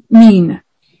don't mean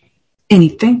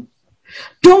anything.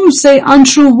 Don't say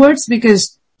untrue words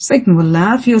because Satan will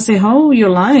laugh. He'll say, you're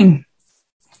lying.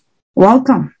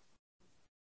 Welcome.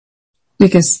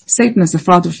 Because Satan is the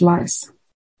father of lies.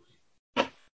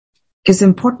 It's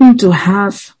important to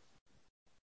have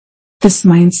this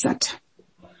mindset.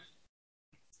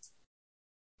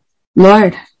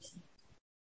 Lord,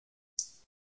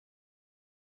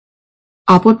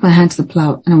 I'll put my hand to the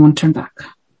plow and I won't turn back.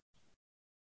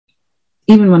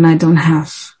 Even when I don't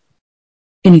have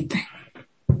anything.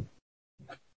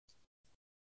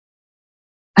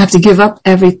 I have to give up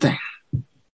everything.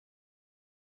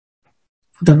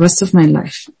 For the rest of my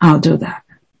life, I'll do that.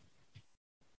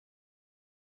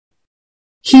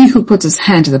 He who puts his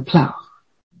hand to the plow,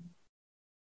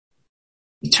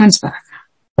 he turns back.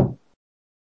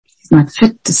 He's not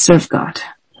fit to serve God.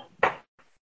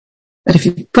 But if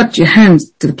you put your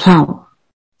hands to the plow,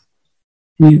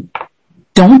 you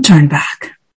don't turn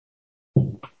back,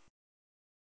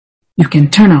 you can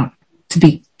turn out to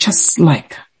be just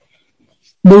like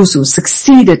those who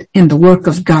succeeded in the work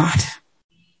of God.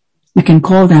 You can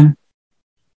call them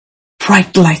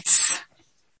bright lights.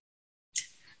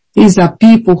 These are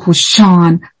people who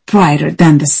shone brighter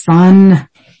than the sun.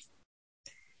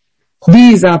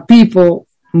 These are people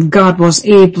God was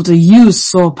able to use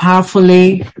so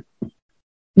powerfully.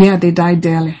 Yeah, they die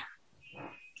daily.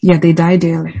 Yeah, they die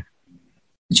daily.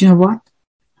 But you know what?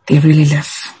 They really live.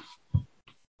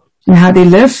 And how they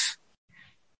live?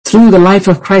 Through the life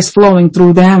of Christ flowing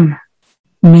through them,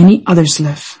 many others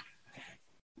live.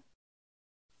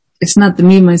 It's not the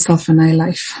me, myself, and I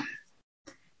life.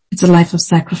 It's a life of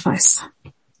sacrifice.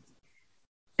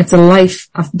 It's a life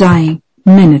of dying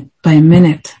minute by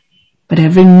minute. But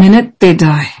every minute they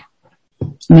die,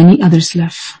 many others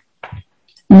live.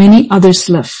 Many others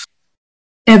live.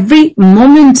 Every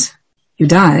moment you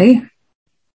die,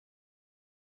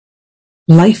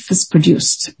 life is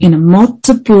produced in a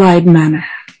multiplied manner.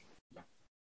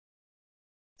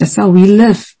 That's how we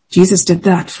live. Jesus did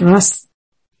that for us.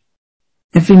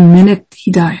 Every minute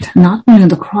he died, not only on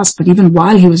the cross, but even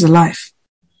while he was alive.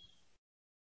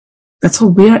 That's how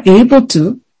we are able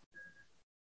to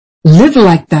live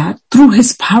like that through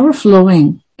his power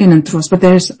flowing in and through us. But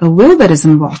there's a will that is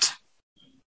involved.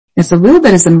 There's a will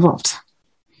that is involved.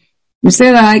 You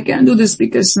say that I can't do this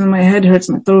because my head hurts,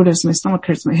 my throat hurts, my stomach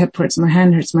hurts, my hip hurts, my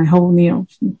hand hurts, my whole meal.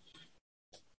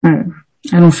 I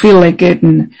don't feel like it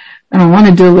and I don't want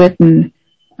to do it and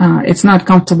it's not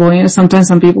comfortable. You know, sometimes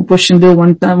some people push and do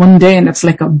one day and it's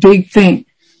like a big thing.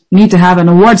 You need to have an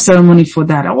award ceremony for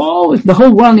that. Oh, the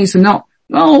whole world needs to know.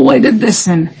 Oh, I did this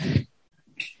and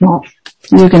no,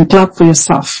 you can clap for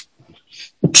yourself.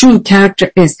 The true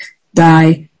character is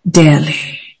die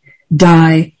daily.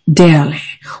 Die daily.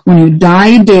 When you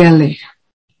die daily,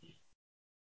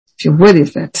 if you're worthy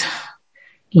of it,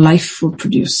 life will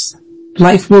produce.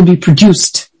 Life will be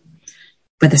produced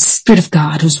by the Spirit of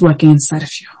God who's working inside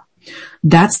of you.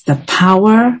 That's the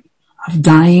power of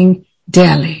dying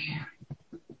daily.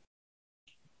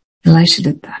 Elisha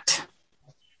did that.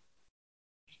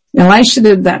 Elisha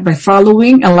did that by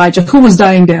following Elijah, who was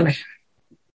dying daily.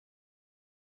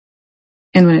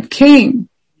 And when it came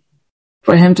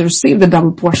for him to receive the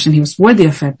double portion, he was worthy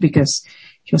of it because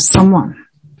he was someone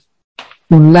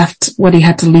who left what he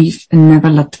had to leave and never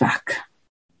looked back.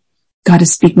 God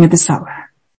is speaking at this hour.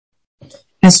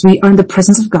 As we are in the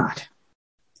presence of God,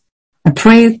 I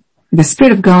pray the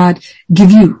Spirit of God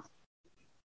give you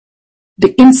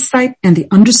the insight and the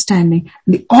understanding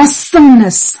and the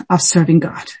awesomeness of serving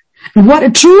God and what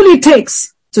it truly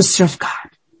takes to serve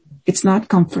God. It's not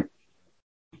comfort.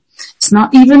 It's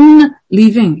not even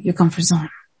leaving your comfort zone.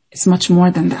 It's much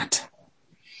more than that.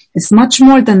 It's much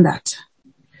more than that.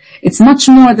 It's much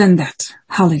more than that.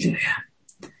 Hallelujah.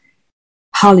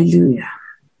 Hallelujah.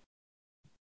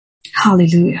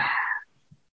 Hallelujah.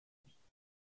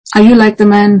 Are you like the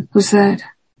man who said,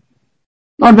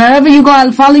 Lord, wherever you go,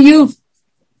 I'll follow you?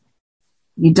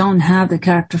 You don't have the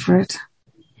character for it.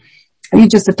 Are you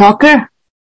just a talker? Are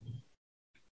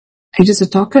you just a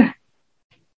talker?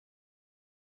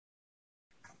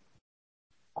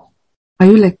 Are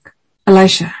you like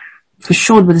Elisha, who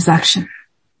showed with his action?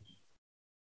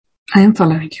 I am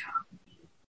following you.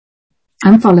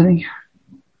 I'm following you.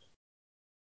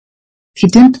 He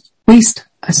didn't waste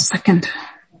a second.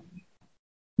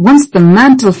 Once the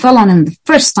mantle fell on him the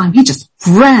first time, he just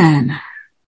ran.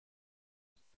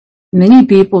 Many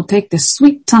people take this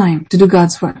sweet time to do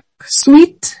God's work.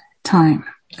 Sweet time.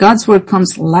 God's work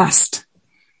comes last.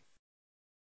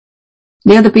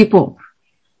 They are the people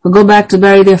who go back to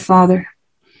bury their father.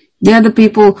 They are the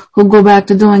people who go back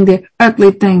to doing their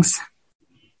earthly things.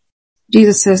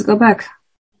 Jesus says, go back.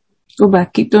 Go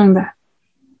back. Keep doing that.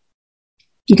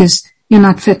 Because you're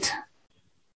not fit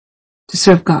to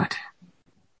serve God.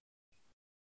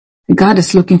 God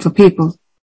is looking for people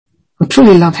who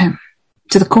truly love him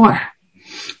to the core.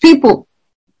 People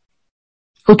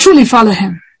who truly follow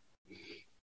him.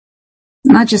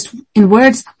 Not just in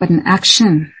words, but in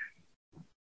action.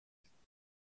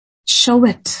 Show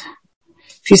it.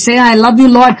 If you say, I love you,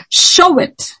 Lord, show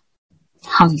it.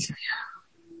 Hallelujah.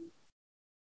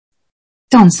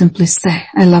 Don't simply say,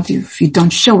 I love you, if you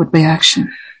don't show it by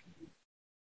action.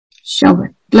 Show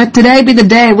it. Let today be the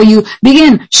day where you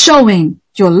begin showing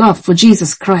your love for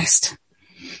Jesus Christ.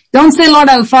 Don't say, Lord,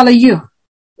 I'll follow you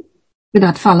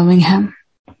without following him.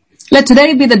 Let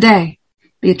today be the day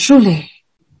where you truly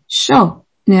show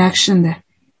in action that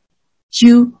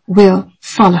you will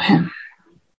follow him.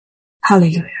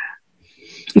 Hallelujah.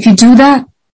 If you do that,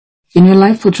 then your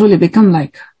life will truly become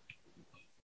like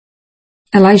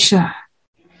Elisha,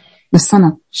 the son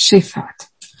of Shaphat,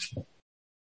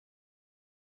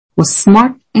 was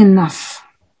smart enough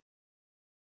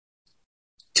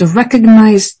to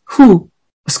recognize who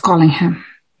was calling him,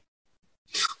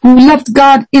 who loved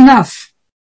God enough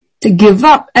to give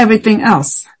up everything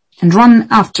else and run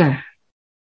after.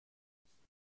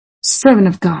 Servant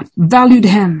of God, valued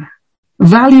him,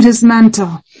 valued his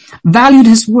mantle, valued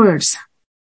his words,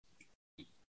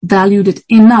 valued it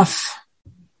enough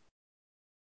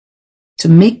to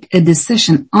make a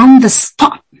decision on the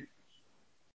spot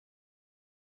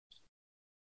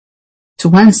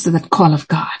to answer that call of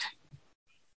God.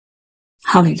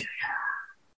 Hallelujah.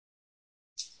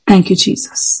 Thank you,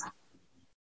 Jesus.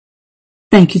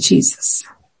 Thank you, Jesus.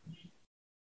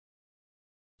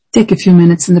 Take a few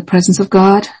minutes in the presence of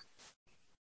God.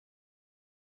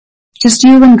 Just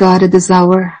you and God at this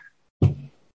hour.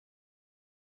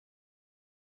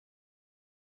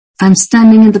 I'm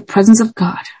standing in the presence of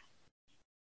God,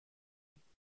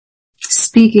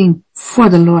 speaking for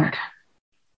the Lord.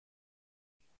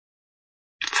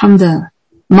 From the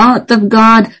mouth of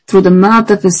God, through the mouth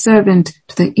of his servant,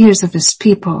 to the ears of his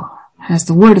people, has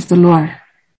the word of the Lord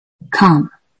come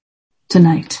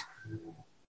tonight.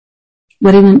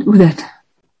 What are you going to do with it?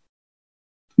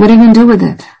 What are you going to do with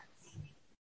it?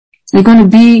 Are you going to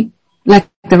be like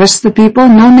the rest of the people,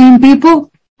 no-name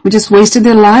people, who just wasted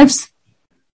their lives?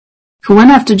 Who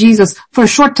went after Jesus for a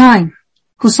short time,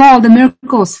 who saw all the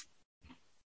miracles,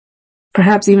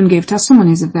 perhaps even gave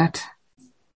testimonies of that,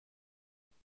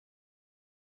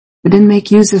 but didn't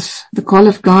make use of the call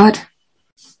of God?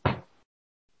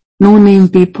 No-name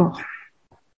people.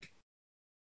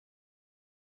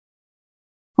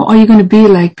 Or are you going to be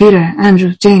like Peter,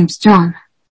 Andrew, James, John,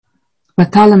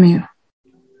 Bartholomew,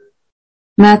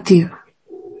 Matthew,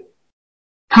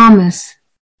 Thomas?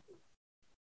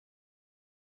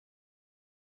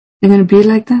 You're going to be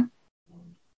like that?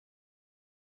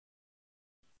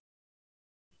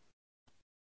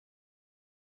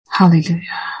 Hallelujah.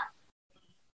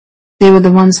 They were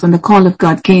the ones, when the call of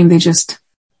God came, they just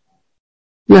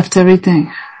left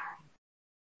everything,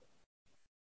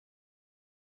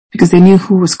 because they knew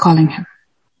who was calling him.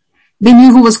 They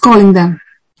knew who was calling them.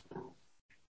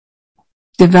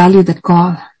 They valued that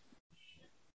call,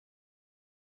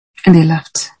 and they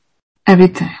left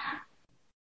everything.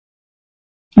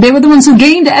 They were the ones who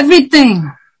gained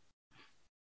everything.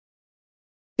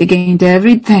 They gained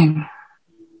everything.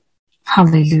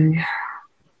 Hallelujah.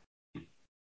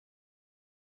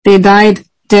 They died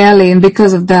daily, and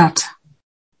because of that,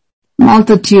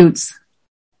 multitudes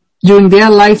during their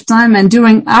lifetime and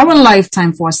during our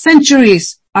lifetime for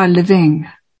centuries are living,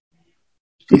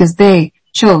 because they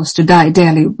chose to die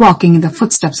daily, walking in the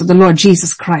footsteps of the Lord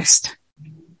Jesus Christ.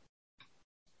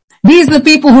 These are the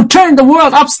people who turned the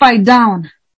world upside down.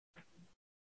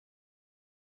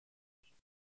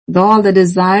 With all the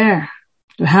desire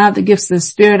to have the gifts of the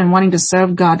Spirit and wanting to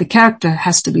serve God, the character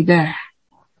has to be there.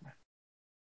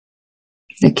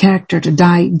 The character to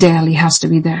die daily has to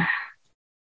be there.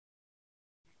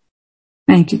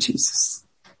 Thank you, Jesus.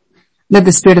 Let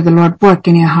the Spirit of the Lord work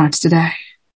in your hearts today.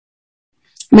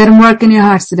 Let him work in your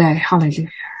hearts today.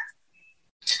 Hallelujah.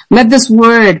 Let this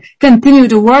word continue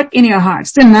to work in your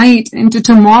hearts tonight, into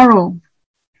tomorrow,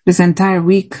 this entire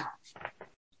week.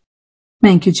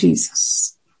 Thank you,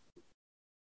 Jesus.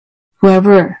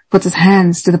 Whoever puts his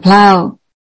hands to the plow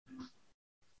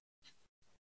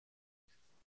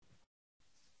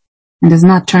and does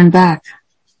not turn back,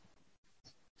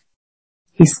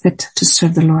 he's fit to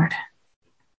serve the Lord.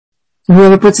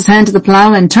 Whoever puts his hand to the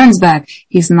plow and turns back,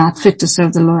 he's not fit to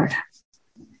serve the Lord.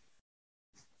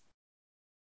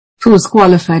 Who's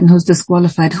qualified and who's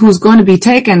disqualified? Who's going to be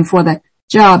taken for that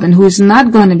job and who's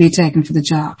not going to be taken for the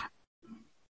job?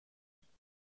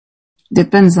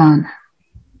 Depends on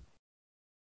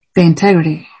the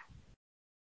integrity,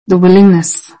 the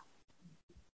willingness,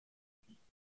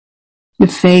 the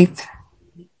faith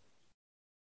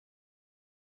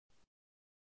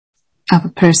of a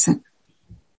person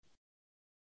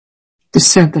to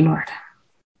serve the Lord.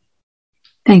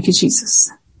 Thank you,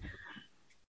 Jesus.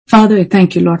 Father, I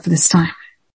thank you, Lord, for this time.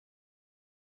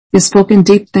 You've spoken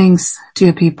deep things to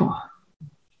your people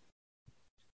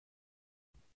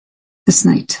this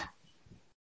night.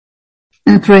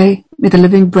 And I pray, may the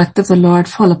living breath of the Lord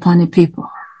fall upon your people.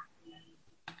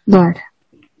 Lord,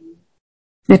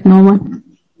 let no one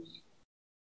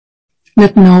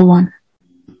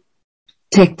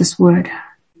take this word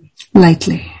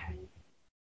lightly.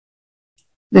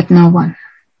 Let no one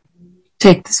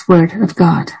take this word of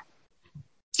God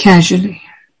casually.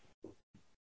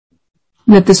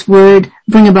 Let this word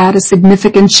bring about a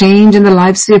significant change in the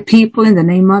lives of your people in the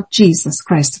name of Jesus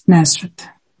Christ of Nazareth.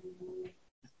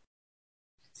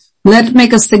 Let it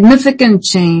make a significant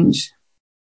change.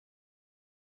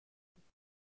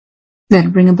 Let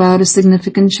it bring about a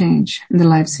significant change in the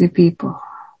lives of your people.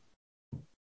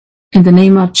 In the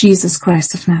name of Jesus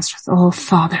Christ of Nazareth, oh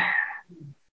Father,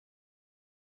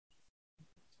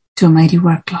 do a mighty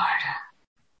work, Lord.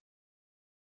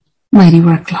 Mighty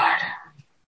work, Lord.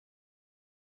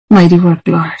 Mighty work,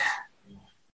 Lord.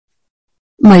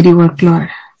 Mighty work, Lord.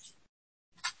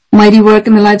 Mighty work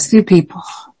in the lives of your people.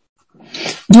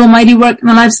 Do a mighty work in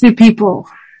the lives of your people.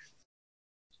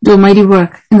 Do a mighty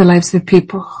work in the lives of your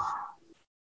people.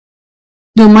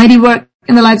 Do a mighty work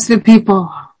in the lives of your people.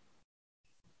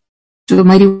 Do a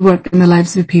mighty work in the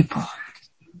lives of your people.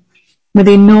 May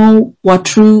they know what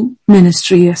true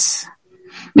ministry is.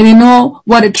 May they know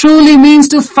what it truly means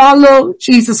to follow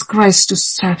Jesus Christ, to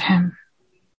serve Him.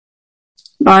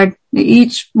 Lord, may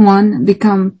each one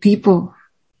become people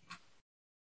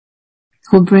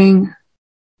who bring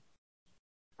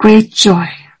great joy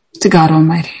to God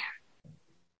Almighty.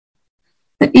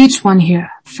 That each one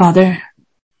here, Father,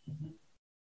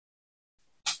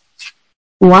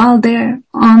 while they're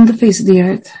on the face of the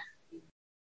earth,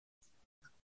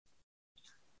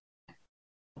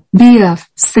 be of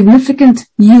significant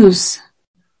use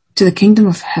to the kingdom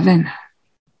of heaven.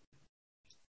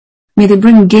 May they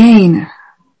bring gain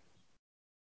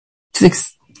to the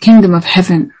kingdom of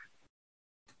heaven.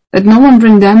 Let no one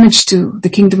bring damage to the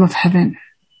kingdom of heaven.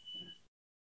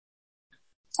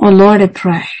 Oh Lord, I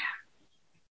pray,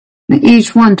 may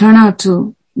each one turn out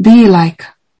to be like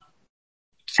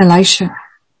Elisha,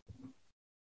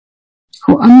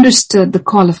 who understood the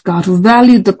call of God, who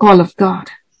valued the call of God,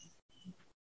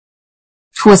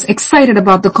 who was excited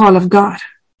about the call of God,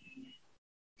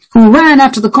 who ran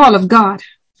after the call of God,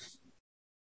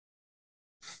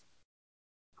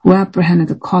 who apprehended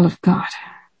the call of God,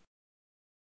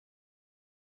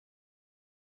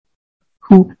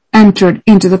 who entered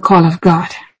into the call of God,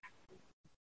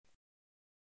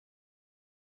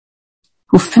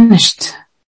 who finished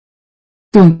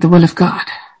doing the will of God.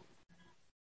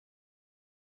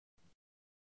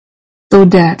 Though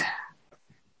dead,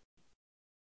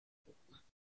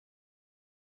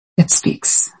 it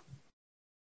speaks.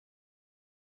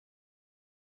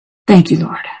 Thank you,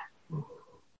 Lord.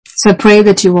 So I pray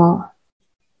that you all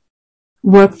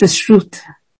work this truth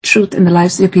in the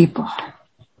lives of your people.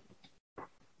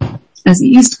 As the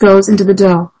yeast goes into the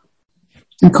dough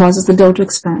and causes the dough to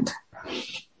expand,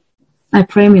 I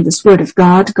pray may this word of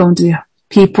God go into your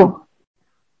people,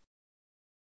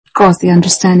 cause the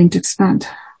understanding to expand.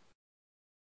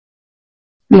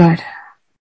 Lord,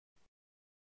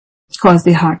 cause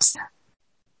their hearts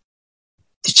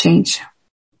to change,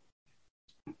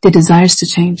 their desires to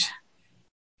change.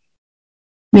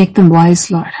 Make them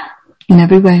wise, Lord. In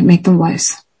every way, make them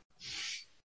wise.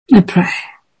 I pray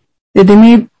that they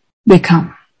may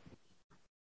become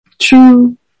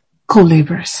true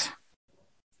co-laborers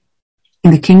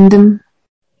in the kingdom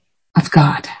of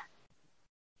God.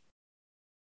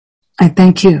 I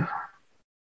thank you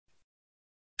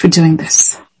for doing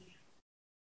this.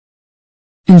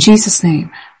 In Jesus'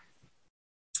 name,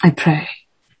 I pray.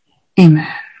 Amen.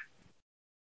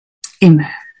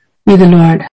 Amen. May the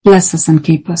Lord bless us and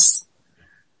keep us.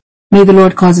 May the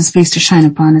Lord cause His face to shine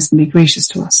upon us and be gracious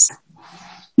to us.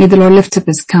 May the Lord lift up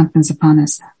His countenance upon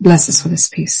us. Bless us with His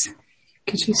peace.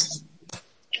 Thank you, Jesus.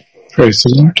 Praise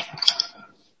the Lord.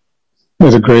 May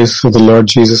the grace of the Lord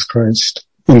Jesus Christ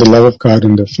and the love of God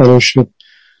and the fellowship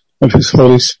of His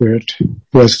Holy Spirit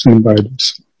rest and abide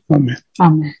us. Amen.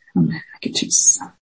 Amen. Amen. Thank you, Jesus.